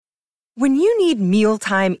When you need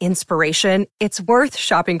mealtime inspiration, it's worth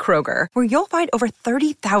shopping Kroger, where you'll find over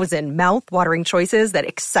 30,000 mouth-watering choices that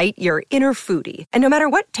excite your inner foodie. And no matter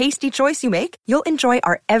what tasty choice you make, you'll enjoy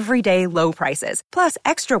our everyday low prices, plus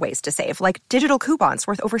extra ways to save, like digital coupons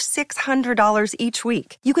worth over $600 each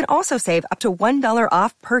week. You can also save up to $1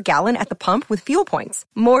 off per gallon at the pump with fuel points.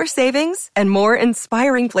 More savings and more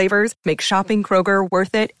inspiring flavors make shopping Kroger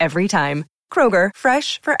worth it every time. Kroger,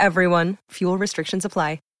 fresh for everyone. Fuel restrictions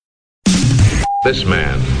apply. This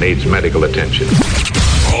man needs medical attention.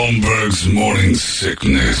 Holmberg's morning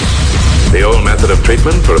sickness. The old method of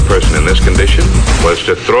treatment for a person in this condition was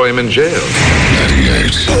to throw him in jail.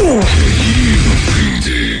 98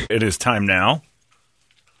 KUPD. It is time now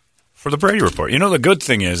for the Brady Report. You know, the good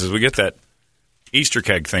thing is we get that Easter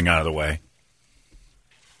keg thing out of the way.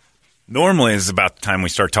 Normally, it's about the time we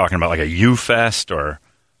start talking about like a U-Fest or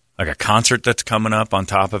like a concert that's coming up on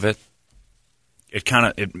top of it.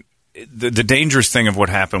 The dangerous thing of what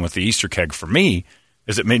happened with the Easter keg for me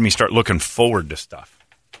is it made me start looking forward to stuff.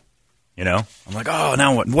 You know? I'm like, oh,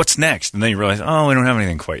 now what's next? And then you realize, oh, we don't have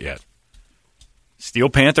anything quite yet. Steel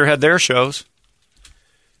Panther had their shows.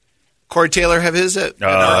 Corey Taylor have his at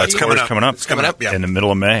it's coming up. It's coming up, yeah. In the middle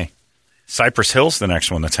of May. Cypress Hill's the next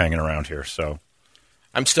one that's hanging around here. So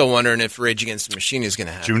I'm still wondering if Rage Against the Machine is going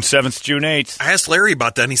to happen. June 7th, June 8th. I asked Larry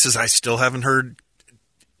about that, and he says, I still haven't heard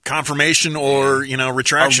confirmation or,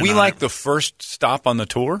 retraction. Are we like the first stop on the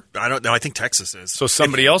tour? I don't know. I think Texas is. So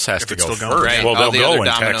somebody else has to go first. Right. Well, they'll the go other in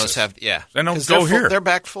dominoes Texas. Then they'll go here. They're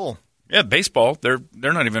back full. Yeah, baseball. They're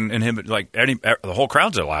not even inhibited. Like the whole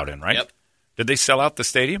crowd's allowed in, right? Yep. Did they sell out the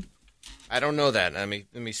stadium? I don't know that. Let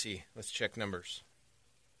me see. Let's check numbers.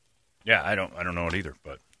 Yeah, I don't know it either,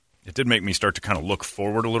 but it did make me start to kind of look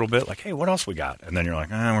forward a little bit. Like, hey, what else we got? And then you're like,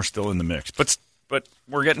 we're still in the mix, but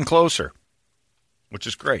we're getting closer, which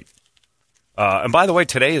is great. And by the way,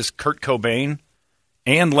 today is Kurt Cobain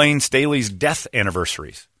and Lane Staley's death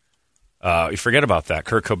anniversaries. You forget about that.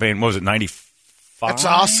 Kurt Cobain, what was it, 95? That's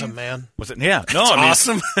awesome, man. Was it? Yeah. No, That's I mean,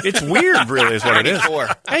 awesome. It's weird, really, is what it is. 94.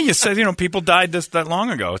 Hey, you said, people died that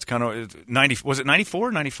long ago. It's kind of 90. Was it 94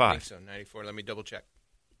 or 95? I think so, 94. Let me double check.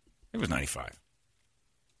 It was 95.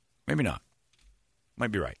 Maybe not.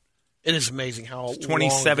 Might be right. It is amazing how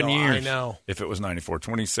 27 long ago, years. I know. If it was 94.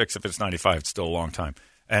 26 if it's 95. It's still a long time.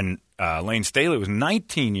 And Lane Staley was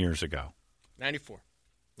 19 years ago. 94.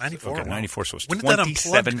 94. Okay, 94. So it's when did that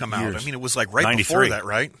 27 Unplugged come years. out? I mean, it was like right 93. before that,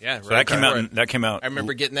 right? Yeah, right. So that came out. I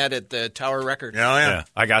remember getting that at the Tower Records. Yeah.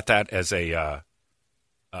 I got that as a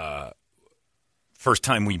first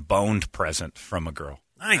time we boned present from a girl.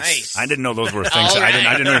 Nice. I didn't know those were things.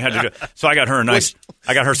 I didn't know you had to do it. So I got her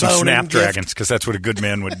some Boning Snapdragons because that's what a good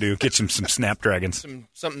man would do. Get some Snapdragons.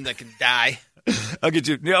 Something that could die. I'll get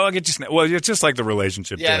you. Well, it's just like the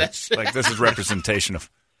relationship. Yeah, thing. that's like this is representation of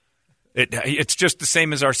it. It's just the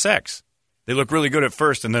same as our sex. They look really good at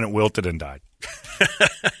first, and then it wilted and died.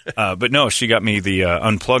 But no, she got me the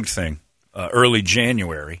Unplugged thing early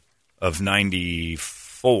January of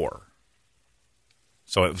 '94.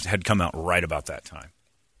 So it had come out right about that time.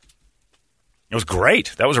 It was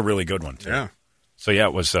great. That was a really good one, too. Yeah. So, yeah,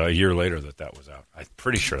 it was a year later that was out. I'm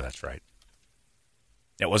pretty sure that's right.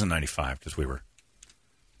 It wasn't 95 because we weren't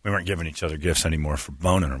giving each other gifts anymore for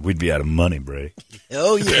boning, or we'd be out of money, Bray.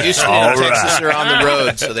 Oh, yeah. Houston and Texas are on the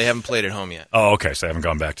road, so they haven't played at home yet. Oh, okay. So I haven't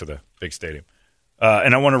gone back to the big stadium.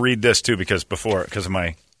 And I want to read this, too, because of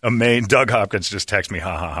my Doug Hopkins just texted me,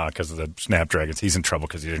 because of the Snapdragons. He's in trouble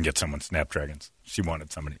because he didn't get someone Snapdragons. She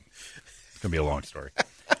wanted somebody. It's going to be a long story.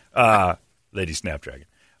 Lady Snapdragon.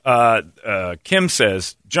 Kim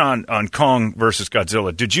says, John, on Kong versus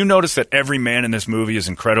Godzilla, did you notice that every man in this movie is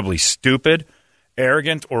incredibly stupid,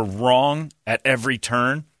 arrogant, or wrong at every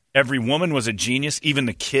turn? Every woman was a genius, even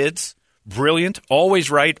the kids. Brilliant,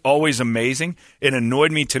 always right, always amazing. It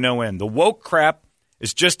annoyed me to no end. The woke crap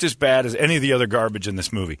is just as bad as any of the other garbage in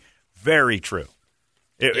this movie. Very true.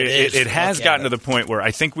 It has gotten to the point where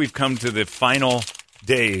I think we've come to the final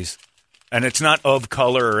days, and it's not of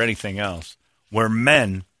color or anything else, where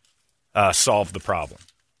men solve the problem.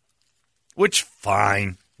 Which,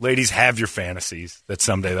 fine. Ladies, have your fantasies that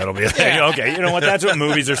someday that'll be a thing. Okay, you know what? That's what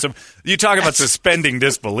movies are. You talk about suspending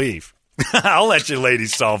disbelief. I'll let you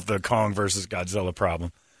ladies solve the Kong versus Godzilla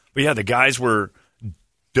problem. But yeah, the guys were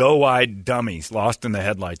doe-eyed dummies, lost in the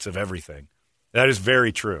headlights of everything. That is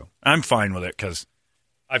very true. I'm fine with it because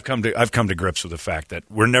I've come to grips with the fact that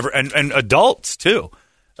we're never and adults too.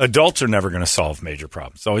 Adults are never going to solve major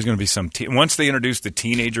problems. It's always going to be some once they introduce the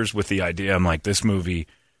teenagers with the idea, I'm like, this movie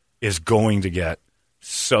is going to get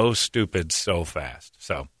so stupid so fast.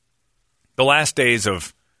 So the last days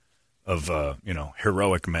of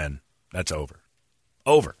heroic men, that's over.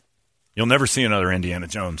 You'll never see another Indiana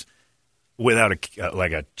Jones without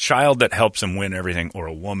a child that helps him win everything or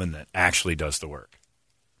a woman that actually does the work.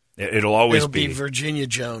 It'll always be Virginia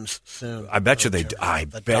Jones soon. I bet you they do. I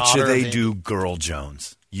bet you they do Girl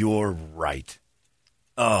Jones. You're right.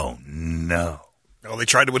 Oh, no. Oh, they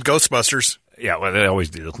tried it with Ghostbusters. Yeah, well, they always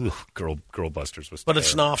do. Girl Busters was But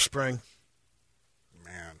it's an terrible. offspring.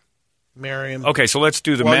 Man. Miriam. Okay, so let's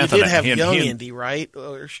do the well, math you on did that. have young Indy, right?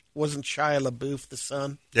 Or wasn't Shia LaBeouf the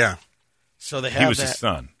son? Yeah. So they have He was that. his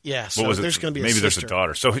son. Yeah, What so was it? there's going to be Maybe a there's sister. a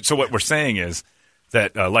daughter. So what we're saying is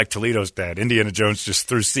that, like Toledo's dad, Indiana Jones just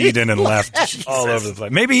threw seed in and left all over the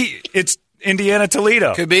place. Maybe it's Indiana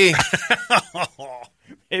Toledo. Could be.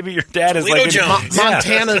 Maybe your dad is Toledo like Jones.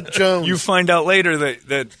 Montana Jones. You find out later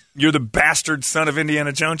that you're the bastard son of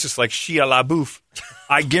Indiana Jones, just like Shia LaBeouf.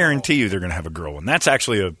 I guarantee you they're going to have a girl one. That's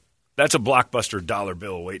actually a blockbuster dollar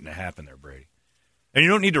bill waiting to happen there, Brady. And you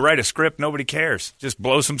don't need to write a script. Nobody cares. Just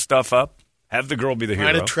blow some stuff up. Have the girl be the hero.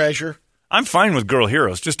 Find a treasure. I'm fine with girl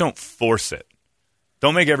heroes. Just don't force it.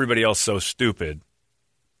 Don't make everybody else so stupid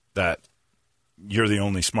that you're the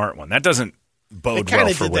only smart one. That doesn't They bode kind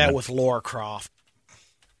well of for did women. that with Laura Croft.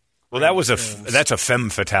 Well, that's a femme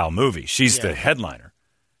fatale movie. She's the headliner.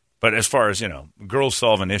 But as far as, girls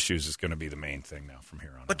solving issues is going to be the main thing now from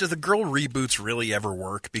here on. But do the girl reboots really ever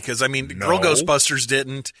work? Because, I mean, No. Girl Ghostbusters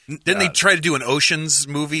didn't. Didn't they try to do an Oceans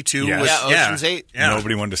movie, too? Yes. Ocean's 8. Yeah.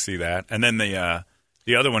 Nobody wanted to see that. And then the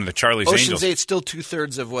other one, the Charlie's Ocean's Angels. 8 still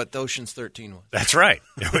 2/3 of what Ocean's 13 was. That's right.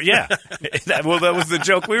 Yeah. That was the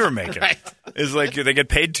joke we were making. Right. Is like they get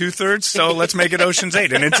paid 2/3, so let's make it Ocean's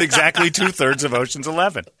 8. And it's exactly 2/3 of Ocean's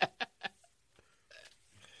 11.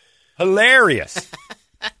 Hilarious.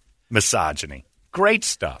 Misogyny. Great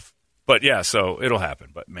stuff. But yeah, so it'll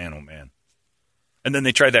happen. But man, oh man. And then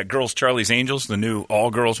they tried that Girls Charlie's Angels, the new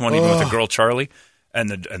all-girls one, even with the girl Charlie. And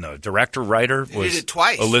the director, writer was did it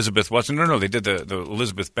twice. Elizabeth Watson. No, they did the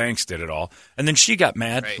Elizabeth Banks did it all. And then she got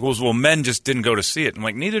mad. Right. Goes, well, men just didn't go to see it. I'm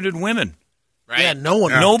like, neither did women. Right? Yeah, no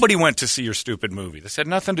one. Nobody went to see your stupid movie. This had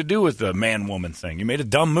nothing to do with the man-woman thing. You made a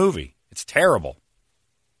dumb movie. It's terrible.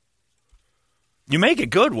 You make it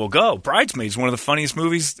good, we'll go. Bridesmaids is one of the funniest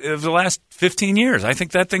movies of the last 15 years. I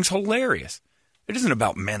think that thing's hilarious. It isn't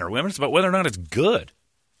about men or women. It's about whether or not it's good.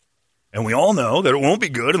 And we all know that it won't be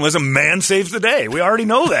good unless a man saves the day. We already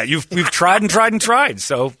know that. We've tried and tried and tried.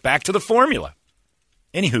 So back to the formula.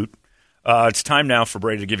 Anywho, it's time now for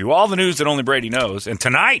Brady to give you all the news that only Brady knows. And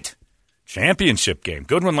tonight, championship game.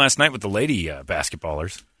 Good one last night with the lady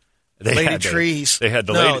basketballers. Lady Trees. They had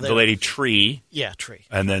the Lady Tree. Yeah, Tree.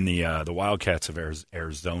 And then the Wildcats of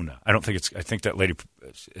Arizona. I think that lady,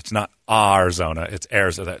 it's not Arizona, it's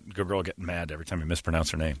Arizona. That good girl getting mad every time you mispronounce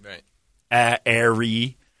her name. Right.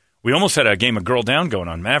 Ari. We almost had a game of Girl Down going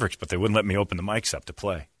on Mavericks, but they wouldn't let me open the mics up to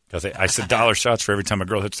play. Because I said dollar shots for every time a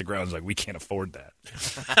girl hits the ground. I was like, we can't afford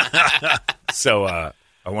that. So I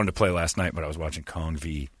wanted to play last night, but I was watching Kong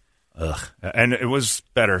v. And it was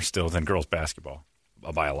better still than girls basketball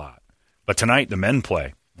by a lot. But tonight, the men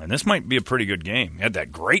play. And this might be a pretty good game. You had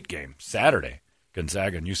that great game Saturday,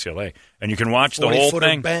 Gonzaga and UCLA. And you can watch the whole 40-footer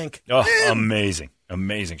thing. bank. Oh, amazing.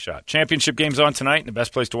 Amazing shot. Championship game's on tonight, and the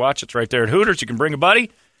best place to watch it's right there at Hooters. You can bring a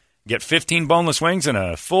buddy, get 15 boneless wings and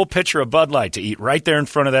a full pitcher of Bud Light to eat right there in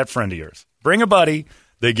front of that friend of yours. Bring a buddy,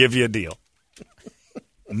 they give you a deal.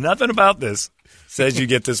 Nothing about this says you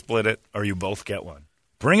get to split it or you both get one.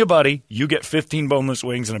 Bring a buddy, you get 15 boneless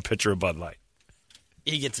wings and a pitcher of Bud Light.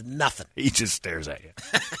 He gets nothing. He just stares at you.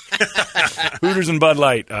 Hooters and Bud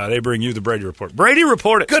Light, they bring you the Brady Report. Brady,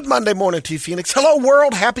 report it. Good Monday morning to you, Phoenix. Hello,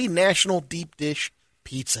 world. Happy National Deep Dish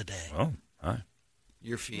Pizza Day. Oh, hi.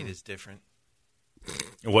 Your feed is different.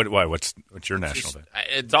 Why? What's your national day?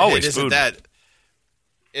 It's always it isn't food. that.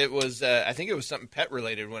 It was. I think it was something pet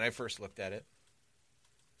related when I first looked at it.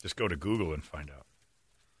 Just go to Google and find out.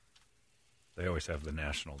 They always have the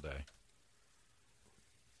national day.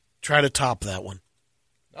 Try to top that one.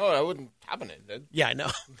 No, I wouldn't happen it. Yeah, I know.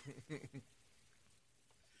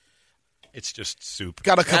 It's just soup.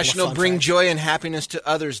 Got a couple National of fun Bring facts. Joy and Happiness to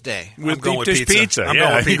Others Day. With going deep with dish pizza. I'm yeah,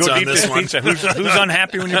 going with you pizza go on deep this dish one. pizza. Who's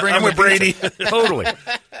unhappy when you bring I'm them with Brady. Totally.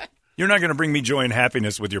 You're not going to bring me joy and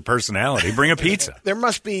happiness with your personality. Bring a pizza. There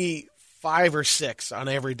must be 5 or 6 on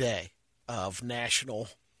every day of National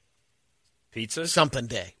Pizzas? something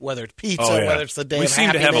day. Whether it's pizza, Oh, yeah. whether it's the day we of seem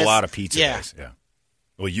happiness. to have a lot of pizza Yeah. days. Yeah.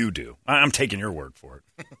 Well, you do. I'm taking your word for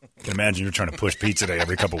it. I can imagine you're trying to push pizza day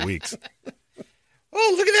every couple weeks.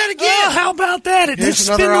 Oh, look at that again! how about that? It Here's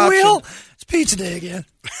didn't spin another the wheel. option. It's pizza day again.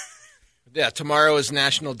 Yeah, tomorrow is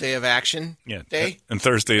National Day of Action Day. And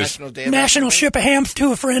Thursday is National Day of Action Day. Ship a Hams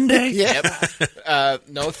to a Friend Day. Yep.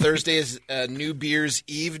 No, Thursday is New Beer's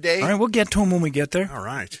Eve Day. All right, we'll get to them when we get there. All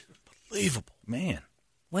right. Unbelievable. Man,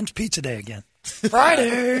 when's pizza day again?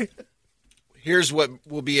 Friday. Here's what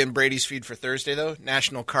will be in Brady's feed for Thursday, though.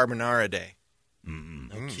 National Carbonara Day.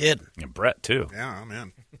 No kidding. And Brett, too. Yeah,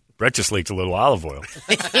 man. Brett just leaked a little olive oil.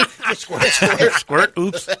 Squirt.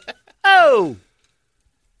 Oops. Oh.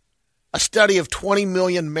 A study of 20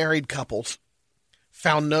 million married couples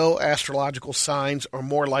found no astrological signs are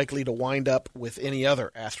more likely to wind up with any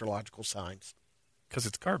other astrological signs. Because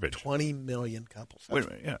it's garbage. 20 million couples. Wait a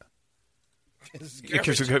minute, yeah.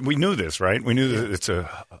 Because we knew this, right? We knew that it's a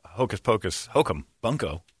hocus pocus, hokum,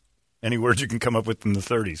 bunko. Any words you can come up with from the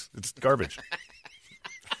 30s. It's garbage.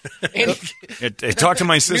 Talk to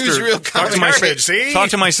my sister. Newsreel Talk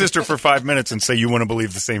to my sister for 5 minutes and say you want to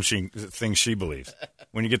believe the same thing she believes.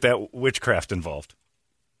 When you get that witchcraft involved.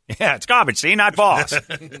 Yeah, it's garbage, see? Not boss.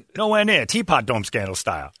 Nowhere near. Teapot Dome scandal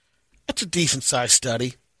style. That's a decent-sized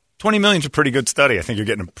study. 20 million is a pretty good study. I think you're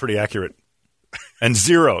getting a pretty accurate. And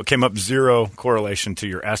it came up zero correlation to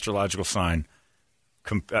your astrological sign.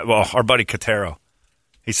 Well, our buddy Katero,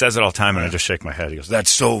 he says it all the time, and I just shake my head. He goes,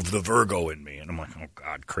 that's so the Virgo in me. And I'm like, oh,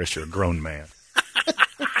 God, Chris, you're a grown man.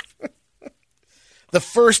 The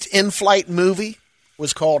first in-flight movie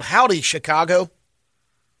was called Howdy, Chicago.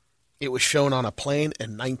 It was shown on a plane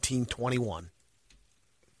in 1921.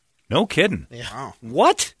 No kidding. Yeah. Wow.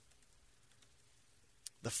 What?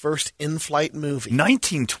 The first in-flight movie.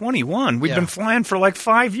 1921? We've Yeah. been flying for like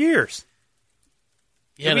 5 years.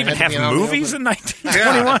 Yeah, Did we they even had to have be on the movies open. in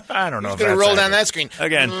 1921? I don't know. Who's if going to that's roll down accurate. that screen?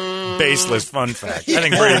 Again, baseless fun fact. I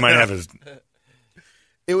think Brady might have his...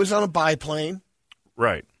 It was on a biplane.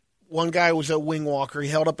 Right. One guy was a wing walker. He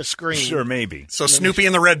held up a screen. Sure, maybe. So Snoopy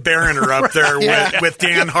and the Red Baron are up there with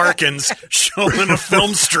Dan Harkins showing a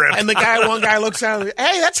film strip. And one guy looks out and goes,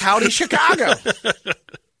 hey, that's Howdy, Chicago.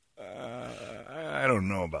 I don't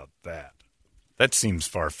know about that. That seems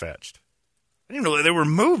far-fetched. I didn't know there were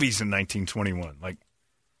movies in 1921. Like,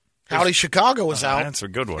 Howdy, Chicago was out. that's a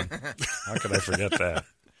good one. How could I forget that?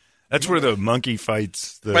 That's where the monkey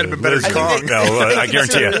fights the Might have been better than lizard. Kong. No, I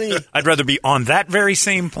guarantee you. I'd rather be on that very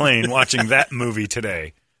same plane watching that movie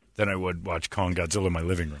today than I would watch Kong Godzilla in my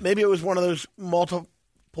living room. Maybe it was one of those multiple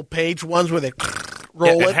page ones where they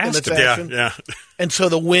roll Yeah, it it has in its to be. action. Yeah. And so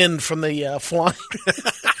the wind from the flying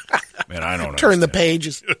Man, I don't know. turn the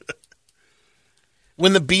pages.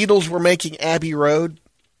 When the Beatles were making Abbey Road,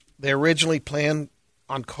 they originally planned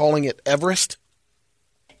on calling it Everest,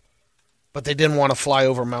 but they didn't want to fly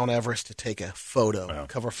over Mount Everest to take a photo,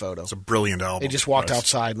 cover photo. It's a brilliant album. They just walked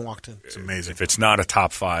outside and walked in. It's amazing. If it's not a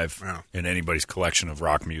top 5 Yeah. in anybody's collection of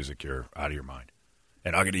rock music, you're out of your mind.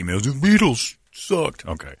 And I'll get emails, the Beatles sucked.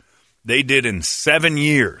 Okay. They did in 7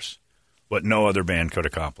 years what no other band could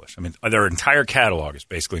accomplish. I mean, their entire catalog is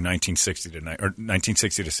basically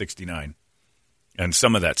 1960 to 69. And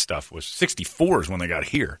some of that stuff was 64 is when they got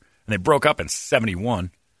here. And they broke up in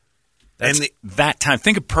 71. That's that time.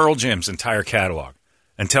 Think of Pearl Jam's entire catalog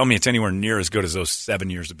and tell me it's anywhere near as good as those 7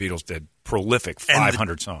 years the Beatles did. Prolific,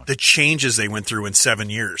 500 songs. The changes they went through in 7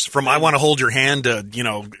 years. From I Want to Hold Your Hand to,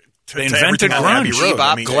 They invented grunge.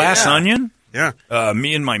 Road. Glass Onion. Yeah.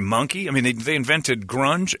 Me and My Monkey. I mean, they invented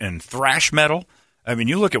grunge and thrash metal. I mean,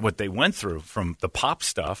 you look at what they went through from the pop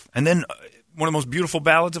stuff, and then one of the most beautiful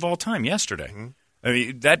ballads of all time, Yesterday. Mm-hmm. I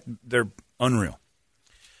mean, they're unreal.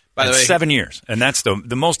 By the way, 7 years. And that's the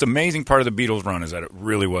most amazing part of the Beatles run is that it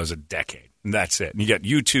really was a decade. And that's it. And you got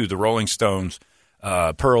U2, the Rolling Stones,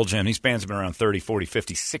 Pearl Jam. These bands have been around 30, 40,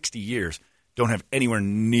 50, 60 years. Don't have anywhere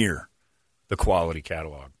near the quality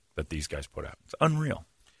catalog that these guys put out. It's unreal.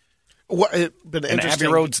 But And Abbey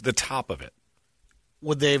Road's the top of it.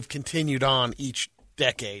 Would they have continued on each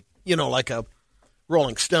decade? Like a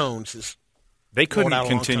Rolling Stones is. They couldn't out a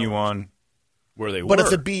long continue time. on where they But were.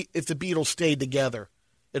 if the Beatles stayed together,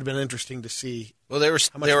 it'd have been interesting to see. well, they were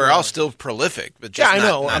much they were more all on. still prolific, but Yeah, just I not-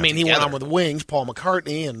 know. not I mean, he went together. on with the Wings, Paul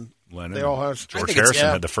McCartney, and Lennon, they all have. George Harrison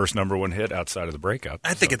had the first #1 hit outside of the breakup.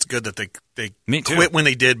 I think it's good that they Me too. quit when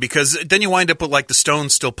they did, because then you wind up with like the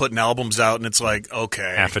Stones still putting albums out, and it's like,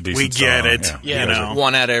 okay, Half a decent we get song, it. yeah. You know.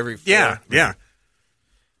 One out of every 4. Yeah.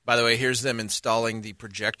 By the way, here's them installing the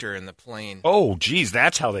projector in the plane. Oh, geez,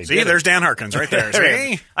 that's how they See, did there's it. Dan Harkins right there.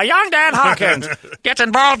 See? A young Dan Hawkins gets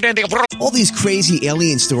involved in the... All these crazy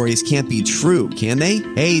alien stories can't be true, can they?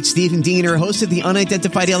 Hey, it's Stephen Diener, host of the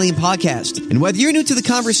Unidentified Alien Podcast. And whether you're new to the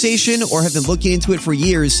conversation or have been looking into it for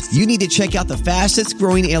years, you need to check out the fastest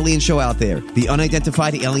growing alien show out there, the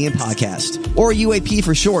Unidentified Alien Podcast, or UAP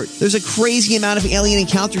for short. There's a crazy amount of alien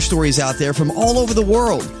encounter stories out there from all over the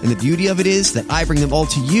world. And the beauty of it is that I bring them all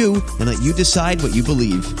to you and let you decide what you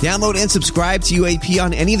believe. Download and subscribe to UAP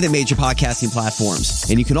on any of the major podcasting platforms.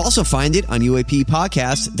 And you can also find it on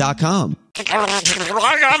UAPpodcast.com. Look at how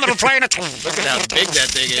big that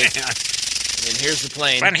thing is. And here's the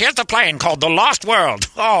plane. And here's the plane called the Lost World.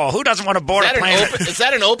 Oh, who doesn't want to board a plane? Is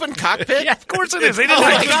that an open cockpit? Yeah, of course it is. They didn't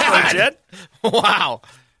have that yet. Wow.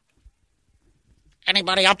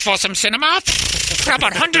 Anybody up for some cinema? How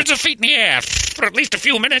about hundreds of feet in the air for at least a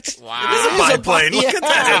few minutes? Wow. It is a biplane. Look at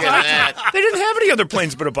that. Look at that. They didn't have any other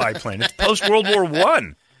planes but a biplane. It's post-World War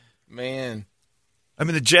I. Man. I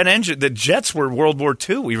mean, the jets were World War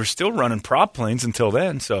II. We were still running prop planes until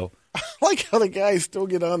then, so. I like how the guys still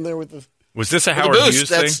get on there with the... Was this a Howard Hughes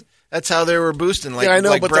thing? That's how they were boosting. Like, yeah, I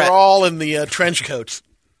know, like but Brett. they're all in the trench coats.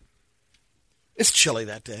 It's chilly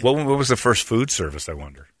that day. What was the first food service, I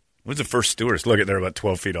wonder? What was the first stewardess? Look at, they're about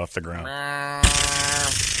 12 feet off the ground.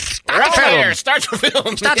 Start the film. Start the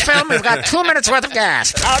film. Start the film. We've got 2 minutes worth of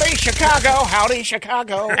gas. Howdy, Chicago. Howdy,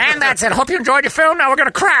 Chicago. And that's it. Hope you enjoyed your film. Now we're going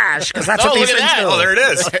to crash because that's what Oh, these look at things that. do. Oh, there it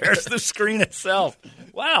is. There's the screen itself.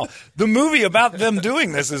 Wow. The movie about them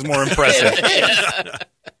doing this is more impressive.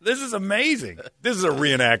 This is amazing. This is a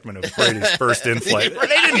reenactment of Brady's first in-flight. They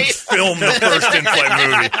didn't film the first in-flight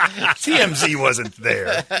movie. TMZ wasn't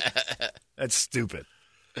there. That's stupid.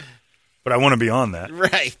 But I want to be on that.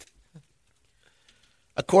 Right.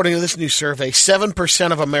 According to this new survey,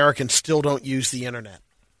 7% of Americans still don't use the internet.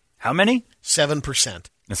 How many? 7%.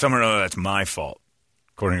 And someone knows that's my fault,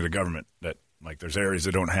 according to the government, that like there's areas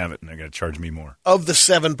that don't have it and they're going to charge me more. Of the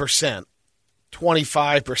 7%,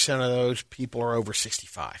 25% of those people are over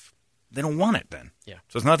 65. They don't want it then. Yeah.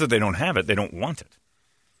 So it's not that they don't have it, they don't want it.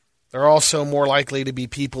 They're also more likely to be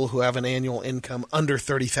people who have an annual income under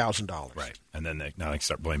 $30,000. Right. And then now they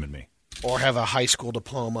start blaming me. Or have a high school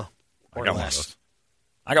diploma or I got less. one of those.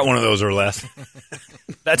 I got one of those or less.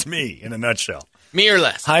 That's me in a nutshell. Me or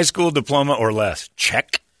less. High school diploma or less.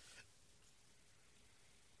 Check.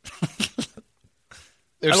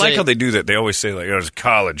 I like how they do that. They always say, like, there's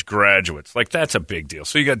college graduates. Like, that's a big deal.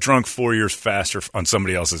 So you got drunk 4 years faster on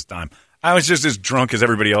somebody else's dime. I was just as drunk as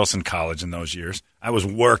everybody else in college in those years. I was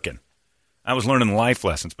working. I was learning life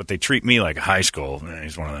lessons, but they treat me like high school. Man,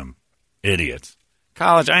 he's one of them idiots.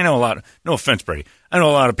 College, I know a lot. No offense, Brady. I know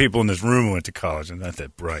a lot of people in this room who went to college and not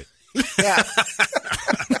that bright. Yeah.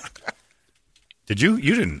 Did you?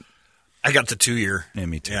 You didn't. I got the 2-year. Yeah,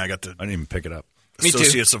 me too. Yeah, I got the I didn't even pick it up.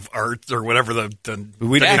 Associates of Art or whatever the If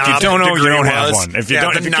you don't know, you don't have one. If you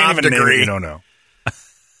don't, if you can't even name it, you don't know.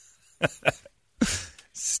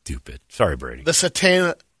 Stupid. Sorry, Brady. The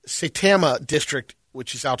Saitama district,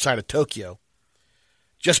 which is outside of Tokyo,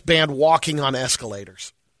 just banned walking on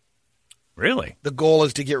escalators. Really? The goal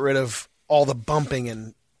is to get rid of all the bumping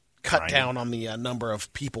and cut Right. down on the number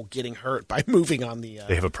of people getting hurt by moving on the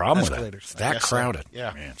They have a problem with that. escalators. It's I that guess so. crowded.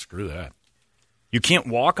 Yeah. Man, screw that. You can't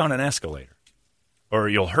walk on an escalator or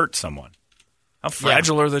you'll hurt someone. How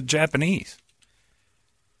fragile are the Japanese?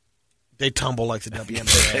 They tumble like the They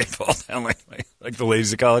WNBA. fall down like the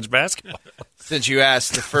ladies of college basketball. Since you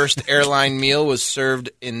asked, the first airline meal was served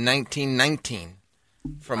in 1919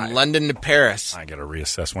 from London to Paris. I got to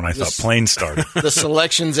reassess when I thought planes started. The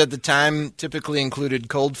selections at the time typically included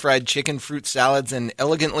cold fried chicken, fruit salads, and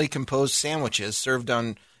elegantly composed sandwiches served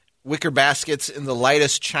on wicker baskets in the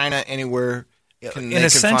lightest china anywhere In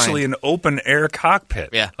essentially find. an open air cockpit.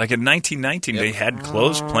 Yeah. Like in 1919, they had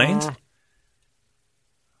closed planes.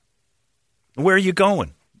 Where are you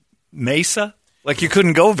going? Mesa? Like you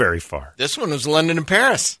couldn't go very far. This one was London and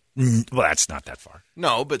Paris. Well, that's not that far.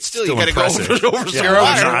 No, but still, Still you got to go impressive. over Yeah, zero.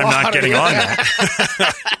 I'm not getting on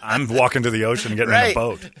that. I'm walking to the ocean and getting in a Right.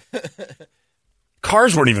 boat.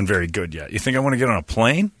 Cars weren't even very good yet. You think I want to get on a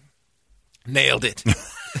plane? Nailed it.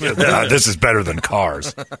 This is better than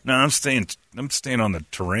cars. No, I'm staying on the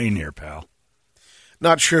terrain here, pal.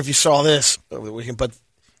 Not sure if you saw this over the weekend, but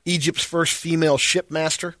Egypt's first female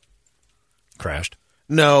shipmaster. Crashed.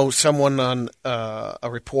 No, someone on a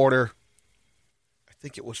reporter. I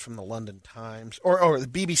think it was from the London Times or the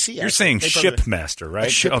BBC. You're actually. saying They put it- shipmaster,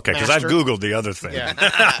 right? ship Okay, because I've master. Googled the other thing.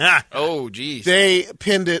 Yeah. Oh, geez. They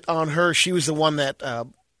pinned it on her. She was the one that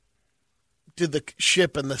did the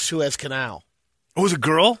ship in the Suez Canal. Oh, it was a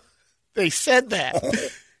girl? They said that.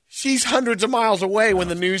 She's hundreds of miles away when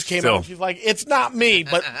the news came Still. out. She's like, it's not me.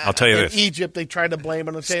 But I'll tell you in this. Egypt, they tried to blame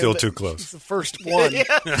it and say Still that too close. She's the first one.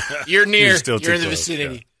 You're near. You're still You're too in the close,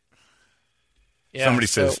 vicinity. Yeah, Somebody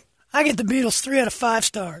so- says, I get the Beatles 3 out of 5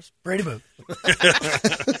 stars. Brady Boo.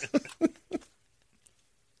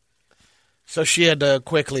 So she had to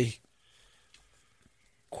quickly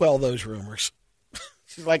quell those rumors.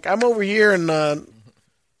 She's like, I'm over here in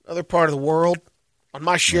another part of the world. on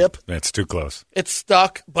my ship. That's too close. It's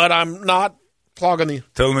stuck, but I'm not clogging the...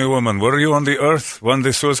 Tell me, woman, were you on the Earth when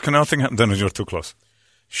the Suez Canal thing happened? Then you're too close.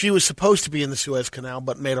 She was supposed to be in the Suez Canal,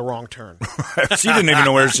 but made a wrong turn. She didn't even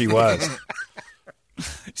know where she was.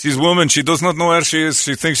 She's a woman. She does not know where she is.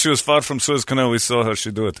 She thinks she was far from Suez Canal. We saw her. She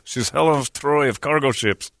do it. She's Helen of Troy of cargo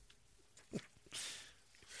ships.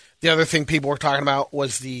 The other thing people were talking about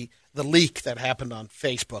was the leak that happened on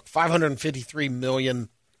Facebook. 553 million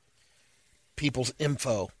people's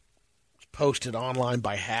info was posted online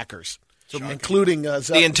by hackers, including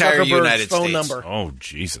the entire Zuckerberg's United phone States. number. Oh,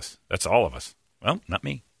 Jesus. That's all of us. Well, not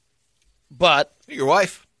me. But Your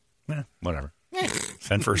wife. Whatever.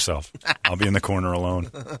 Fend for herself. I'll be in the corner alone.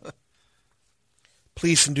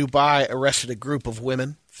 police in Dubai arrested a group of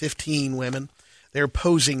women, 15 women. They're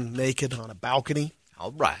posing naked on a balcony.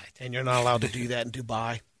 All right. And you're not allowed to do that in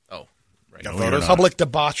Dubai. Oh, right. No, you're not. Public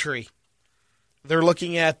debauchery. They're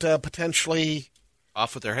looking at potentially...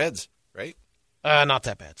 Off with their heads, right? Not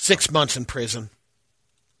that bad. 6 months in prison.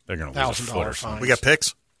 They're going to lose a foot or $1,000 something. fine. We got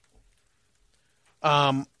pics?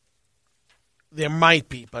 There might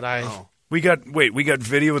be, but We got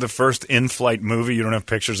video of the first in-flight movie. You don't have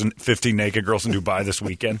pictures of 50 naked girls in Dubai this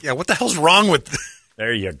weekend? Yeah, what the hell's wrong with...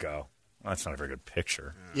 There you go. Well, that's not a very good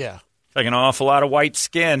picture. Yeah. It's like an awful lot of white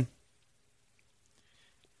skin.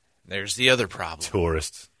 There's the other problem.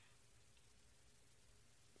 Tourists.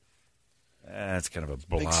 That's kind of a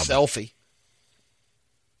blob. Big selfie.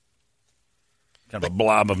 Kind of a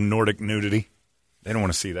blob of Nordic nudity. They don't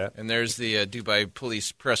want to see that. And there's the Dubai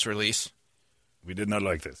police press release. We did not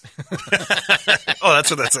like this. Oh, that's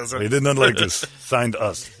what that says. We did not like this. Signed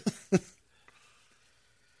us.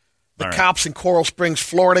 The All right. cops in Coral Springs,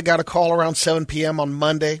 Florida, got a call around 7 p.m. on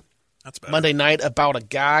Monday. That's better. Monday night about a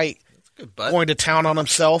guy Good butt. going to town on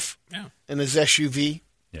himself Yeah. in his SUV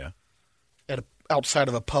Yeah. outside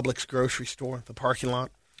of a Publix grocery store, the parking lot.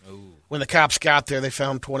 Ooh. When the cops got there, they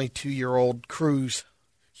found 22-year-old Cruz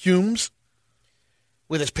Humes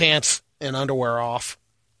with his pants and underwear off,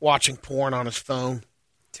 watching porn on his phone.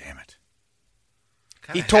 Damn it.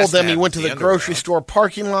 He told them he went to the grocery store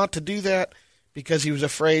parking lot to do that because he was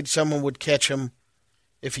afraid someone would catch him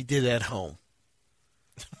if he did it at home.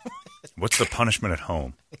 What's the punishment at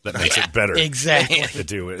home that makes it better Exactly. to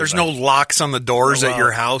do it? There's Like, no locks on the doors at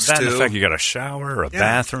your house, that too. and the fact you got a shower or a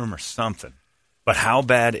bathroom or something. But how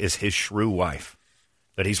bad is his shrew wife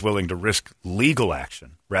that he's willing to risk legal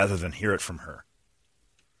action rather than hear it from her?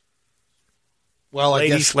 Well, I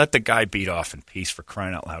Ladies, guess let the guy beat off in peace, for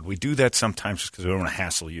crying out loud. We do that sometimes just because we don't want to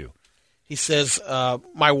hassle you. he says,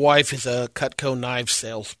 my wife is a Cutco knife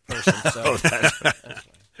salesperson. So.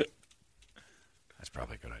 That's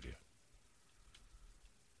probably a good idea.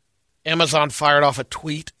 Amazon fired off a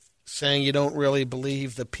tweet saying you don't really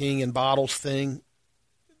believe the peeing in bottles thing,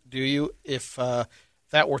 do you? If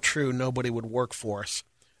that were true, nobody would work for us.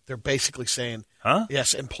 They're basically saying,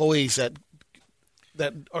 yes, employees that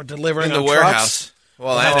are delivering in the on warehouse. trucks.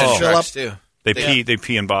 Well, have and to in fill trucks, up. too. They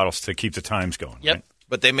pee in bottles to keep the times going. Yep. Right?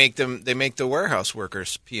 But they make the warehouse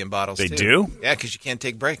workers pee in bottles, They too. do? Yeah, because you can't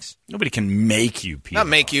take breaks. Nobody can make you pee. Not in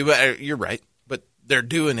make bottles. you, but you're right. But they're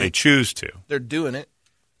doing They it. choose to. They're doing it.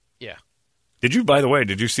 Yeah. By the way,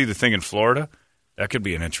 did you see the thing in Florida? That could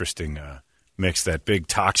be an interesting mix, that big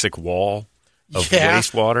toxic wall of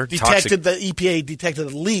wastewater. The EPA detected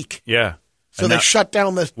a leak, Yeah. so And they that- shut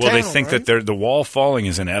down the Well, town, they think right? that the wall falling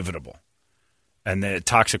is inevitable. And the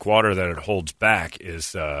toxic water that it holds back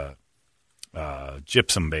is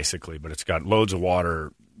gypsum, basically, but it's got loads of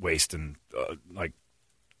water waste and like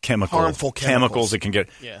Harmful chemicals. it can get.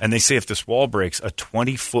 Yeah. And they say if this wall breaks, a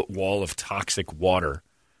 20-foot wall of toxic water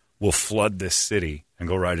will flood this city and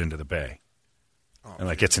go right into the bay. And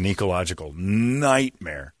it's an ecological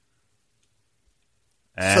nightmare.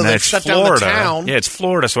 And So they've it's shut down the Florida. town. Yeah, it's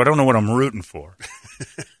Florida, so I don't know what I'm rooting for.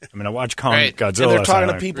 I mean, I watched Right. Godzilla. and they're last talking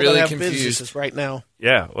night. to people really that have confused. businesses right now.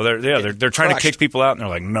 Yeah, well, they're trying to crushed. kick people out, and they're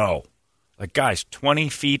like, no, like guys, 20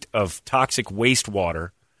 feet of toxic wastewater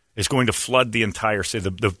is going to flood the entire city.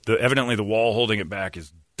 Evidently, the wall holding it back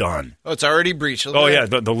is done. Oh, it's already breached. Oh yeah,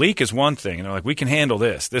 the leak is one thing, and they're like, we can handle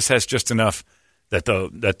this. This has just enough that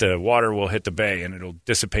the water will hit the bay and it'll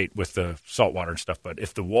dissipate with the salt water and stuff. But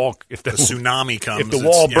if the tsunami comes. if the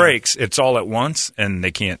wall breaks, it's all at once, and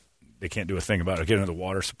they can't do a thing about it. Get into the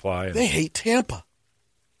water supply. And They hate Tampa.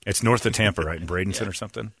 it's north of Tampa, right, in Bradenton or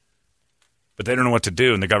something. But they don't know what to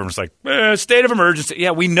do, and the government's like, state of emergency.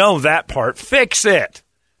 Yeah, we know that part. Fix it.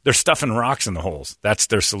 They're stuffing rocks in the holes. That's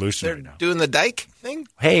their solution They're right now. doing the dike thing?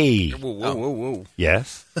 Hey. Whoa.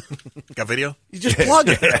 Yes? Got video? You just plug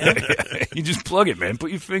it, man. You just plug it, man. Put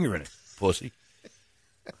your finger in it, pussy.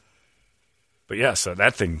 But yeah, so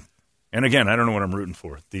that thing And again, I don't know what I'm rooting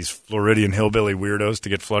for. These Floridian hillbilly weirdos to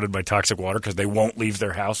get flooded by toxic water because they won't leave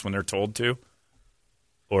their house when they're told to,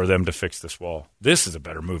 or them to fix this wall. This is a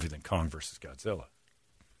better movie than Kong versus Godzilla.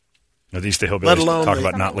 Now, these the hillbillies talk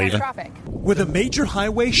about not leaving. With a major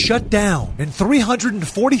highway shut down and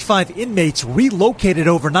 345 inmates relocated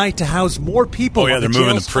overnight to house more people. Oh, yeah, on they're the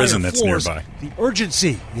moving jail's the prison higher that's floors, nearby. The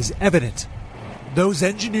urgency is evident. Those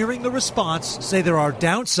engineering the response say there are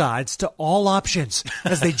downsides to all options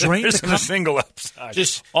as they drain There's the a single upside.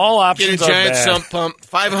 Just all options get a giant are bad. sump pump,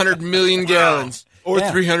 500 million gallons, or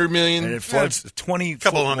 300 million. And it floods 20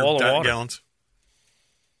 couple foot hundred wall of water. gallons.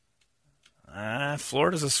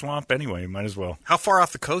 Florida's a swamp anyway. You might as well. How far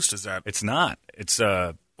off the coast is that? It's not. It's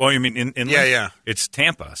well, you mean inland? Yeah. It's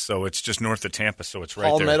Tampa, so it's just north of Tampa, so it's right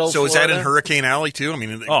there. Palmetto, So is that in Florida? Hurricane Alley too? I mean,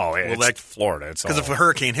 It's Florida. It's because all- if a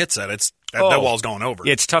hurricane hits that, that wall's going over.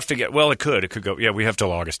 Yeah, it's tough to get. Well, it could go. Yeah, we have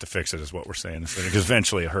till August to fix it, is what we're saying. Because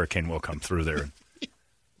eventually a hurricane will come through there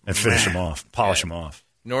and finish them off, polish them off.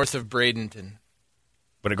 North of Bradenton.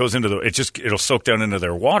 But it goes into it'll soak down into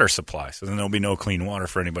their water supply, so then there'll be no clean water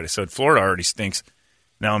for anybody. So Florida already stinks.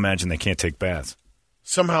 Now imagine they can't take baths.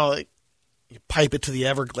 Somehow you pipe it to the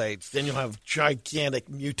Everglades, then you'll have gigantic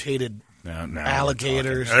mutated Now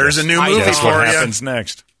alligators. There's a new movie That's for what you. happens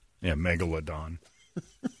next. Yeah, Megalodon.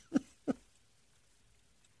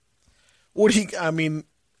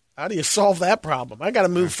 How do you solve that problem? I got to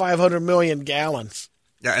move 500 million gallons.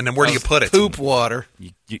 Yeah, and then where do you put it? Poop water.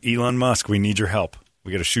 Elon Musk, we need your help.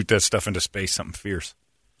 We got to shoot that stuff into space, something fierce.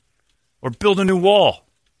 Or build a new wall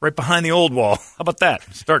right behind the old wall. How about that?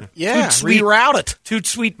 Start. Reroute it. Toot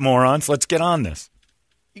sweet, morons. Let's get on this.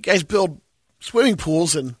 You guys build swimming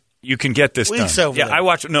pools and you can get this weeks done. over Yeah, there. I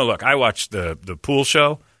watch the pool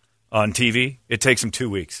show on TV. It takes them 2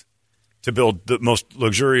 weeks to build the most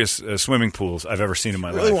luxurious swimming pools I've ever seen in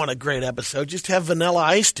my really life. want a great episode. Just have Vanilla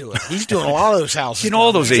Ice do it. He's doing a lot of those houses. You know,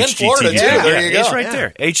 all those down there. HGTV. Yeah, there you go. It's right Yeah.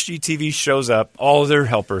 there. HGTV shows up, all of their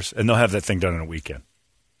helpers, and they'll have that thing done in a weekend.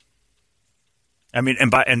 I mean,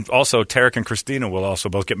 and also Tarek and Christina will also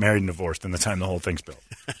both get married and divorced in the time the whole thing's built.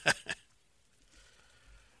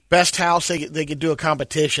 Best house, they could do a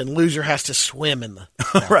competition. Loser has to swim in the.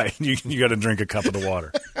 Right. You got to drink a cup of the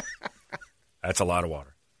water. That's a lot of water.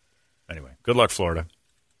 Anyway, good luck, Florida.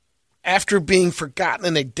 After being forgotten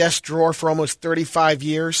in a desk drawer for almost 35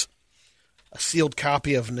 years, a sealed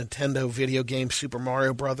copy of Nintendo video game Super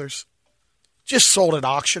Mario Brothers just sold at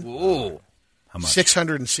auction. Ooh. How much?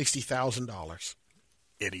 $660,000.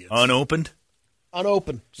 Idiots. Unopened?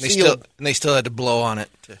 Unopened. They Sealed. still had to blow on it.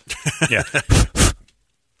 Yeah.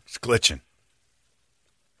 It's glitching.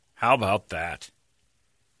 How about that?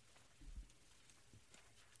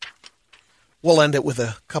 We'll end it with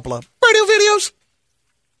a couple of radio videos.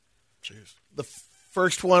 Jeez. The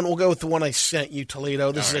first one, we'll go with the one I sent you,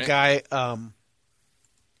 Toledo. This All is a guy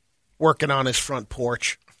working on his front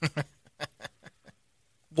porch.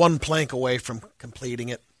 One plank away from completing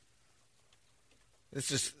it. I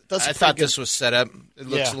thought this was set up. It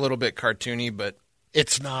looks Yeah. a little bit cartoony, but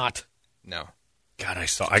It's not. no. God,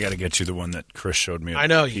 I got to get you the one that Chris showed me. At I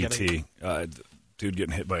know, you PT. Dude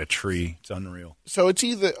getting hit by a tree. It's unreal. So it's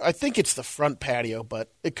either, I think it's the front patio,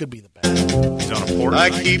 but it could be the back. He's on a porch.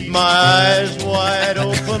 I keep my eyes wide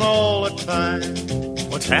open all the time.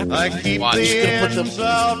 What's happening? I keep Watch. the He's gonna ends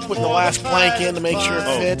out put the last plank in to make sure it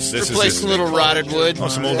fits. This Replace is a little rotted wood.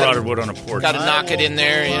 some old rotted wood on a porch. Got to knock it in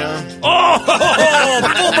there, you know. Oh,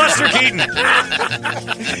 full Buster Keaton.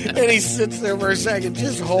 And he sits there for a second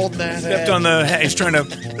just holding that Stepped on the. He's trying to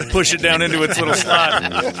push it down into its little slot,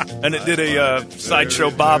 and it did a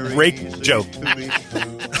sideshow Bob rake joke.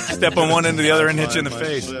 Step on one end to the other and hit you in the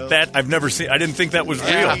face. That I've never seen. I didn't think that was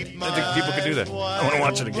real. I didn't think people could do that. I want to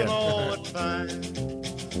watch it again.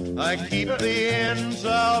 I keep the ends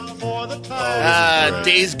out for the time.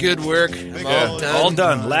 Day's good work. I'm all done. All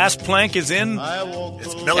done. Last plank is in.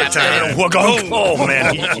 It's Miller Captain. time. Oh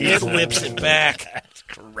man, It whips it back. That's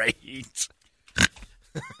great.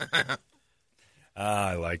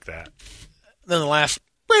 I like that. Then the last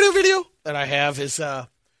radio video that I have is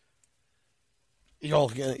you're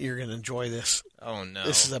gonna enjoy this. Oh no.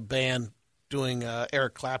 This is a band doing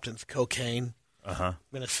Eric Clapton's Cocaine. Uh-huh. I'm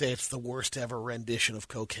gonna say it's the worst ever rendition of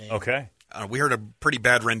Cocaine. Okay. We heard a pretty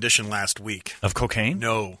bad rendition last week. Of cocaine?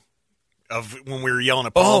 No. Of when we were yelling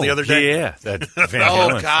at Paul the other day. Yeah, that Van Oh,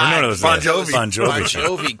 Halen. God. Or no, it was Bon Jovi. Bon Jovi. Bon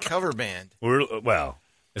Jovi cover band. Wow.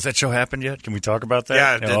 Has that show happened yet? Can we talk about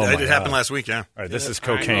that? Yeah, Oh, it my happened God. last week, yeah. All right, this is Oh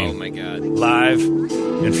Cocaine. my God. Live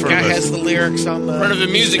in front Guy of has us. the lyrics on the In front of a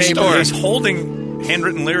music paper. store. He's holding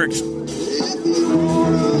handwritten lyrics.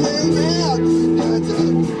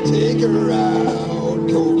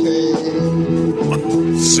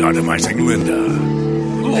 sodomizing Linda.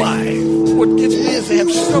 Live. What gets me is they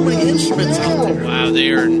have so many instruments out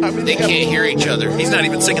there. Wow, they can't hear each other. He's not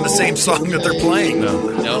even singing the same song that they're playing.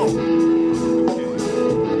 No.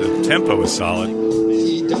 The tempo is solid.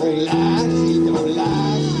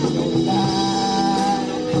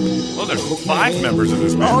 Well, there's 5 members of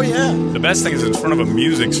this band. Oh, yeah. The best thing is it's in front of a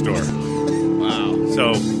music store. Wow.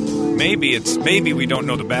 So maybe we don't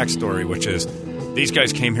know the backstory, which is these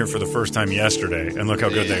guys came here for the first time yesterday, and look how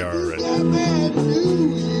good they are already.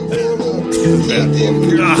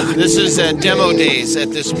 This is demo days at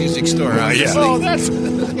this music store. Yeah. Oh, that's...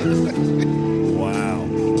 Wow.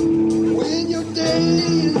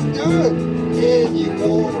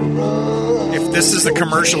 If this is a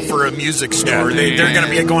commercial for a music store, they're going to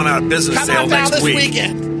be going out of business Come sale on down next this week.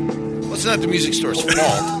 weekend. Well, it's not the music store's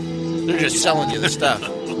fault. They're just selling you the stuff.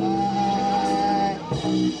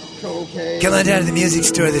 Come on down to the music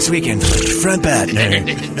store this weekend. Front partner.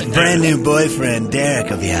 Brand new boyfriend, Derek,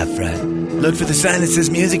 will be out front. Look for the sign that says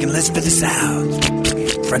music and listen for the sounds.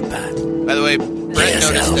 Front part. By the way, Brett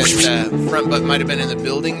noticed that Front Butt might have been in the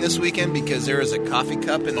building this weekend because there is a coffee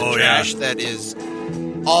cup in the trash that is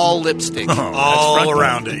all lipstick. All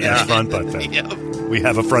around it, That's Front Butt, then. Yep. We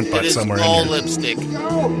have a Front Butt It is somewhere all in here. lipstick.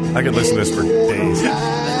 I could listen to this for days.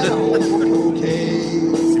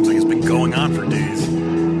 Seems like it's been going on for days.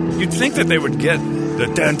 You'd think that they would get the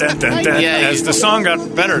dun dun dun dun as the song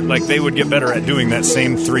got better. Like they would get better at doing that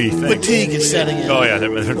same 3 things. Fatigue is setting in. Oh yeah, their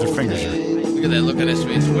fingers are. Look at that look on his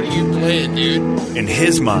face. What are you playing, dude? In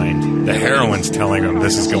his mind, the heroine's telling him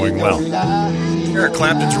this is going well. Eric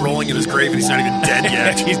Clapton's rolling in his grave and he's not even dead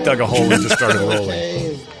yet. He's dug a hole and just started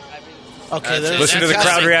rolling. Okay, Listen to the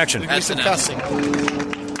crowd reaction. That's some cussing.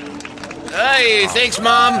 Hey, thanks,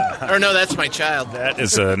 Mom. Or no, that's my child. That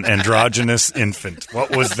is an androgynous infant.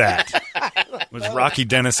 What was that? Was Rocky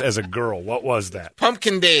Dennis as a girl? What was that?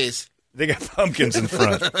 Pumpkin Days. They got pumpkins in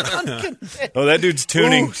front. Oh, that dude's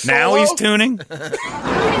tuning. Ooh, now he's solo? tuning?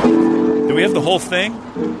 Do we have the whole thing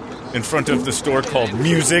in front of the store called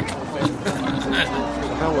Music?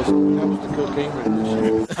 That was the cocaine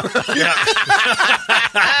rendition.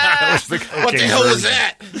 That was the What the hell was version.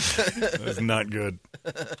 that? That was not good.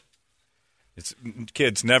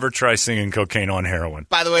 Kids, never try singing cocaine on heroin.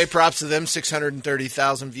 By the way, props to them,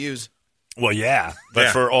 630,000 views. Well, yeah,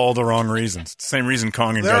 but for all the wrong reasons. It's the same reason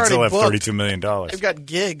Kong and They're Godzilla already have booked. $32 million. They've got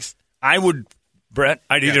gigs. I would, Brett,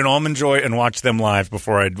 I'd eat an Almond Joy and watch them live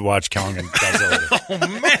before I'd watch Kong and Godzilla. Oh,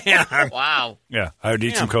 man. Wow. Yeah, I would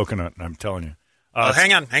eat some coconut, I'm telling you.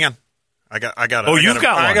 Hang on. I got. Oh, you've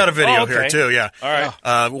got one. I got a video okay. here too. Yeah. All right.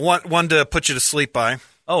 One to put you to sleep by.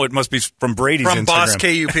 Oh, it must be from Brady's From Instagram. Boss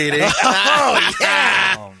KUPD. Oh,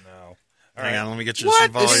 yeah. Oh, no. Hang on, let me get you What?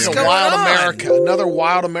 some volume. This is a going Wild on? America. Another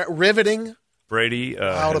Wild America. Riveting. Brady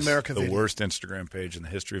Wild has America the video. worst Instagram page in the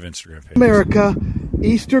history of Instagram pages. America,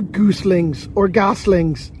 Easter gooselings or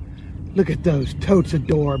goslings. Look at those totes of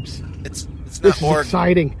dorbs. It's This not is more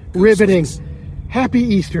exciting, riveting. Happy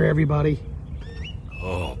Easter, everybody.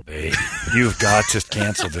 Oh, babe. You've got to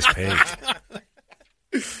cancel this page.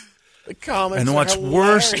 The comments. And are what's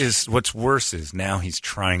hilarious. worse is now he's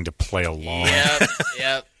trying to play along.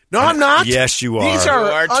 Yep. No, I'm not. Yes, you are. These You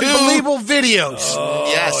are are too. unbelievable videos.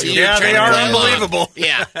 Yeah, see, yeah, you're they trying to are play along. unbelievable.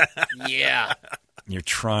 Yeah. Yeah. You're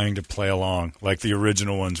trying to play along like the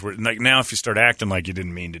original ones were. Like now, if you start acting like you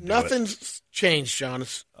didn't mean to do it. Nothing's changed, John.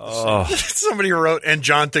 It's Somebody wrote, and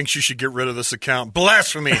John thinks you should get rid of this account.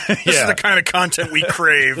 Blasphemy. This is Yeah. the kind of content we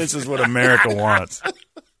crave. This is what America wants.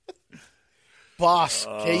 Boss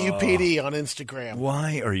KUPD on Instagram.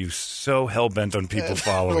 Why are you so hell-bent on people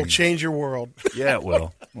following It'll you? change your world. Yeah, it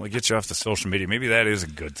will. Well, get you off the social media. Maybe that is a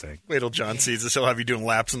good thing. Wait till John sees this. He'll have you doing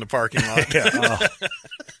laps in the parking lot. Yeah.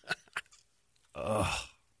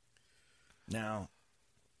 Now,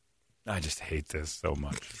 I just hate this so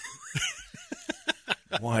much.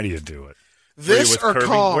 Why do you do it? This with or Kirby?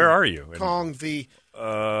 Kong? Where are you? Kong the.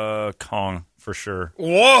 Kong for sure.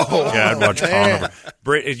 Whoa! Yeah, I'd watch Man.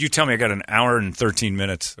 Kong. You tell me I got an hour and 13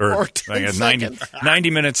 minutes, or 10 I got 90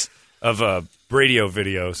 seconds. minutes of radio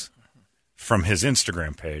videos from his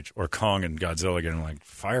Instagram page, or Kong and Godzilla getting like,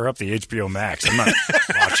 fire up the HBO Max. I'm not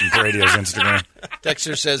watching Bradio's Instagram.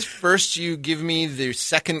 Dexter says, first you give me the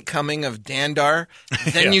second coming of Dandar,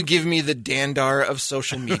 then Yeah. you give me the Dandar of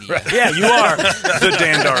social media. Yeah, you are the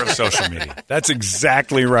Dandar of social media. That's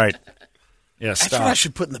exactly right. Yeah, That's stop. what I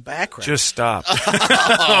should put in the background. Just stop.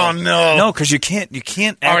 Oh, no. No, because you can't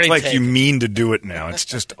act Already like you taken. mean to do it now. It's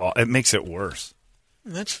just, it makes it worse.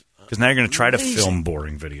 That's Because now you're going to try to amazing. film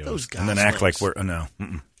boring videos Those and then act like goslings. we're no.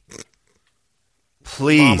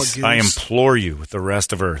 Please, Mama I Goose. implore you, with the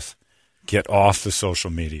rest of Earth, get off the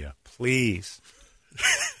social media, please.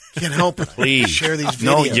 Can't help it. Please. Share these videos.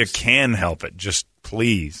 No, you can help it. Just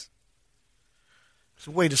please. It's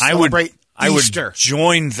a way to celebrate I Easter. would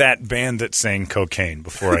join that band that sang cocaine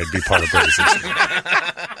before I'd be part of Brady's Easter.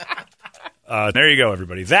 There you go,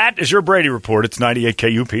 everybody. That is your Brady Report. It's 98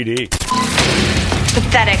 KUPD.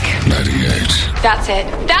 Pathetic. 98. That's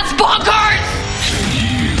it. That's bonkers!